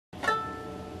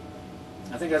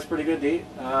I think that's pretty good, Dee.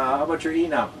 How about your E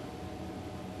now?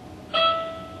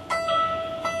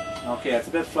 Okay, it's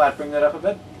a bit flat. Bring that up a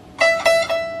bit.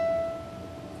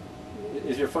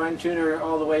 Is your fine tuner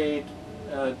all the way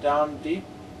down deep?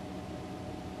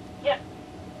 Yep.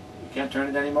 You can't turn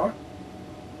it anymore?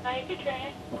 No, you can turn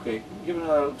it. Okay, give it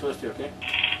another twist here, okay?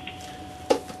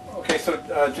 Okay, so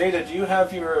Jada, do you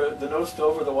have the notes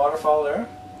over the waterfall there?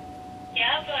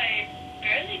 Yeah, but I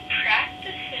barely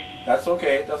practice it. That's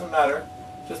okay, it doesn't matter.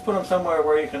 Just put them somewhere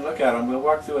where you can look at them. We'll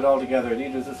walk through it all together.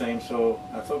 Deedra's the same, so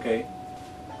that's okay.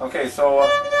 Okay, so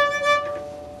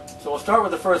we'll start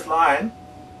with the first line,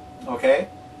 okay?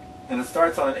 And it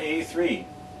starts on an A3.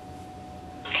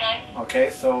 Okay. Okay,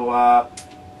 so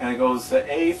and it goes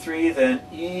A3, then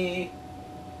E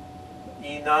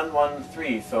none 1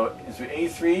 3. So it's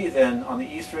A3, then on the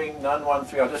E string none 1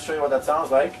 3. I'll just show you what that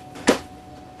sounds like.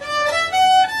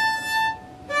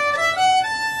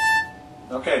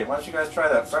 Okay, why don't you guys try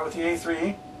that? Start with the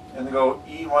A3 and then go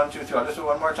E 1 2 3. I'll just do it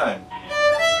one more time.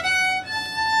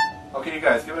 Okay, you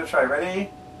guys, give it a try. Ready?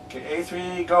 Okay,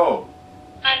 A3, go.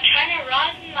 I'm trying to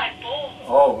rosin my bowl.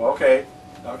 Oh, okay.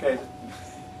 Okay.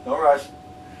 No rush.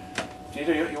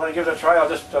 Deidre, you want to give it a try? I'll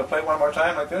just play it one more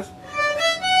time like this.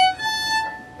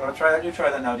 You want to try that? You try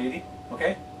that now, Dee Dee.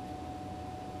 Okay?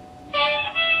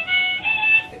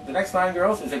 The next line,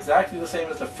 girls, is exactly the same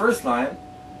as the first line,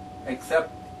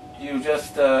 except you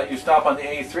just you stop on the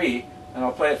A3, and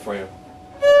I'll play it for you.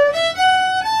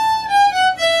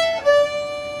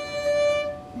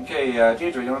 Okay,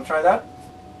 Deidre, you want to try that?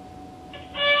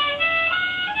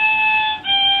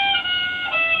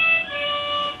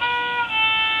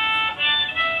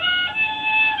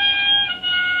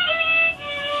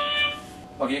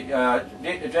 Okay,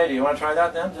 Jay, do you want to try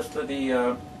that then? Just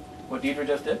the what Deidre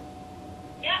just did?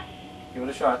 Yeah. Give it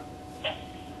a shot.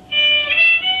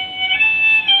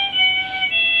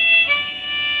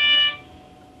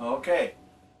 Okay.